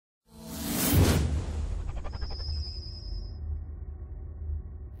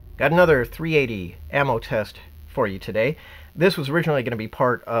Got another 380 ammo test for you today. This was originally going to be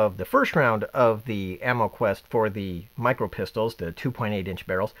part of the first round of the ammo quest for the micro pistols, the 2.8-inch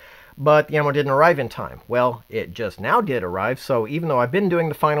barrels, but the ammo didn't arrive in time. Well, it just now did arrive, so even though I've been doing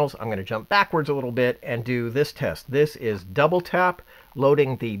the finals, I'm going to jump backwards a little bit and do this test. This is double tap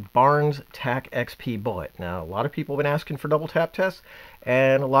loading the Barnes TAC XP bullet. Now, a lot of people have been asking for double tap tests,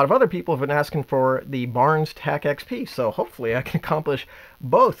 and a lot of other people have been asking for the Barnes TAC XP, so hopefully I can accomplish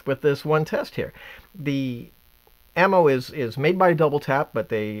both with this one test here. The ammo is made by DoubleTap, but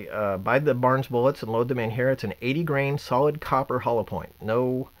they buy the Barnes bullets and load them in here. It's an 80 grain solid copper hollow point.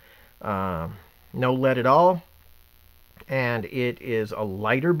 No lead at all. And it is a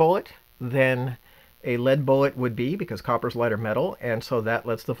lighter bullet than a lead bullet would be because copper's lighter metal, and so that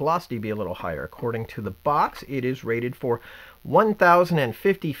lets the velocity be a little higher. According to the box, it is rated for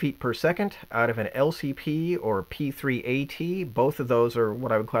 1,050 feet per second out of an LCP or P238. Both of those are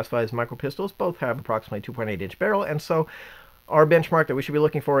what I would classify as micro pistols. Both have approximately 2.8-inch barrel, and so our benchmark that we should be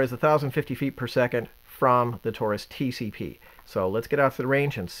looking for is 1,050 feet per second from the Taurus TCP. So let's get out to the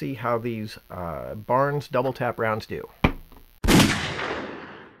range and see how these Barnes double tap rounds do.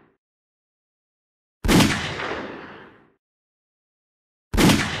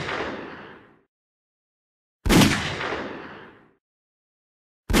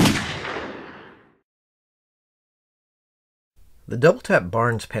 The double tap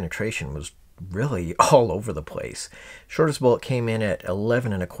Barnes penetration was really all over the place. Shortest bullet came in at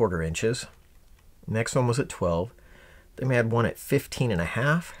 11.25 inches. Next one was at 12. Then we had one at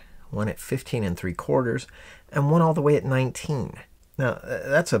 15.5, one at 15.75, and one all the way at 19. Now,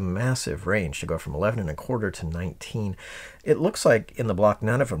 that's a massive range to go from 11.25 to 19. It looks like in the block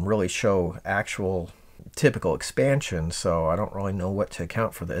none of them really show actual typical expansion, so I don't really know what to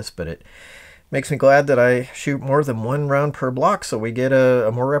account for this, but it makes me glad that I shoot more than one round per block so we get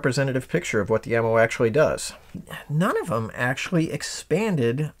a more representative picture of what the ammo actually does. None of them actually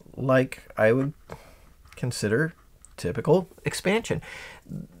expanded like I would consider typical expansion.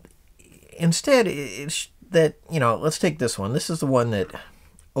 Instead, it's that, let's take this one. This is the one that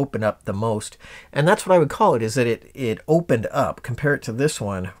opened up the most, and that's what I would call it, is that it opened up. Compare it to this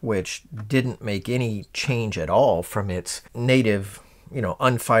one, which didn't make any change at all from its native,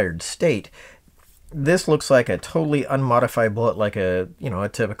 unfired state. This looks like a totally unmodified bullet, like a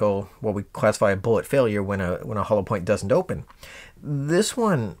typical, what we classify a bullet failure when a hollow point doesn't open. This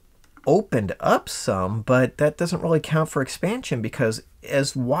one opened up some, but that doesn't really count for expansion because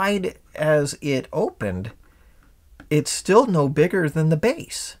as wide as it opened, it's still no bigger than the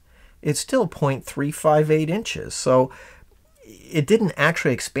base. It's still 0.358 inches. So it didn't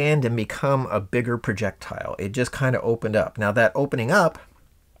actually expand and become a bigger projectile. It just kind of opened up. Now that opening up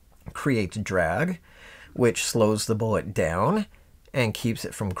creates drag, which slows the bullet down and keeps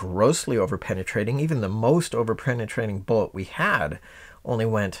it from grossly overpenetrating. Even the most overpenetrating bullet we had only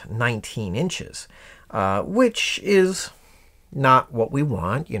went 19 inches, which is not what we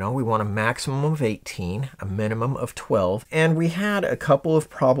want. We want a maximum of 18, a minimum of 12. And we had a couple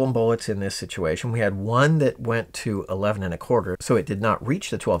of problem bullets in this situation. We had one that went to 11.25, so it did not reach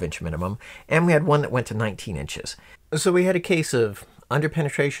the 12-inch minimum. And we had one that went to 19 inches. So we had a case of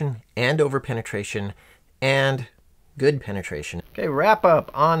underpenetration and overpenetration and good penetration. Okay, wrap up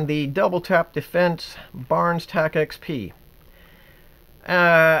on the DoubleTap Defense Barnes TAC XP.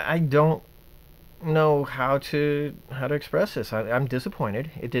 I don't know how to express this. I'm disappointed.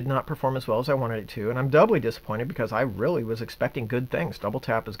 It did not perform as well as I wanted it to, and I'm doubly disappointed because I really was expecting good things.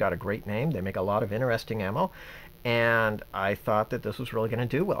 DoubleTap has got a great name. They make a lot of interesting ammo, and I thought that this was really going to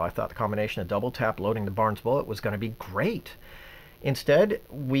do well. I thought the combination of DoubleTap loading the Barnes bullet was going to be great. Instead,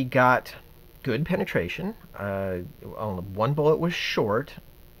 we got good penetration. One bullet was short,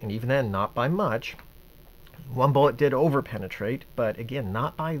 and even then, not by much. One bullet did overpenetrate, but again,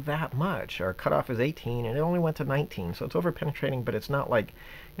 not by that much. Our cutoff is 18, and it only went to 19, so it's overpenetrating, but it's not like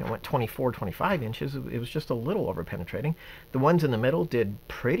it went 24, 25 inches. It was just a little overpenetrating. The ones in the middle did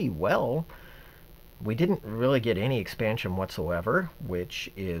pretty well. We didn't really get any expansion whatsoever,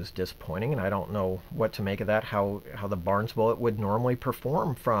 which is disappointing, and I don't know what to make of that, how the Barnes bullet would normally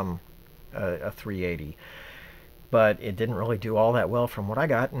perform from a 380. But it didn't really do all that well from what I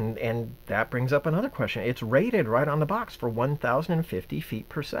got, and that brings up another question. It's rated right on the box for 1,050 feet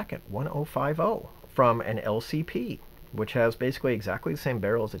per second, 1050, from an LCP, which has basically exactly the same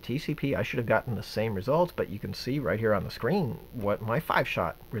barrel as a TCP. I should have gotten the same results, but you can see right here on the screen what my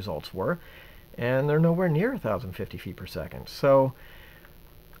 5-shot results were, and they're nowhere near 1,050 feet per second. So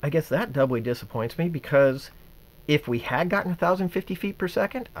I guess that doubly disappoints me because If we had gotten 1,050 feet per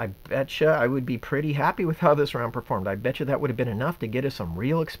second, I bet you I would be pretty happy with how this round performed. I bet you that would have been enough to get us some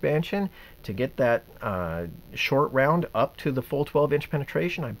real expansion, to get that short round up to the full 12-inch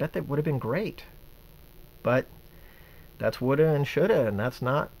penetration. I bet that would have been great. But that's woulda and shoulda, and that's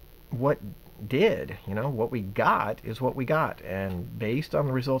not what did. You know, what we got is what we got. And based on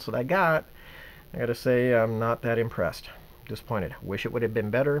the results that I got, I gotta say I'm not that impressed. Disappointed. Wish it would have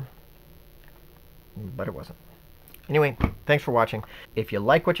been better, but it wasn't. Anyway, thanks for watching. If you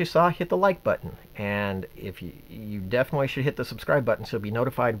like what you saw, hit the like button. And if you definitely should hit the subscribe button so you'll be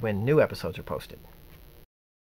notified when new episodes are posted.